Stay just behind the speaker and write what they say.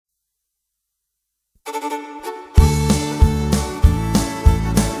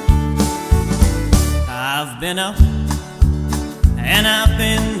been up and I've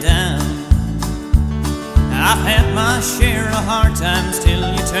been down. I've had my share of hard times till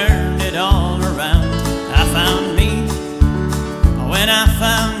you turned it all around. I found me when I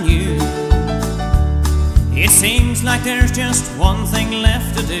found you. It seems like there's just one thing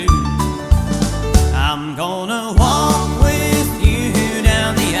left to do. I'm gonna walk with you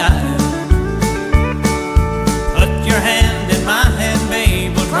down the aisle. Put your hand in my hand,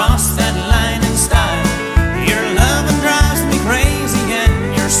 babe, we'll cross that line in style. Your loving drives me crazy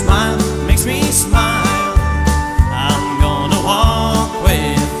and your smile makes me smile. I'm gonna walk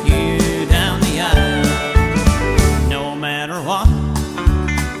with you down the aisle. No matter what,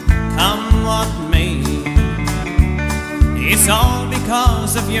 come what may, it's all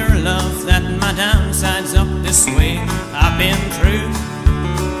because of your love that my downside's up this way. I've been through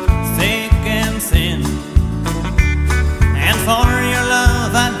thick and thin, and for your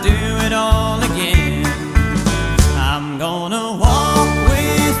love I'd do it all again. I'm gonna walk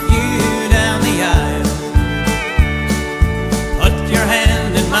with you down the aisle. Put your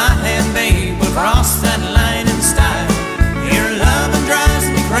hand in my hand, babe, we'll cross that line in style. Your loving drives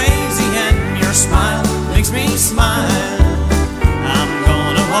me crazy and your smile makes me smile.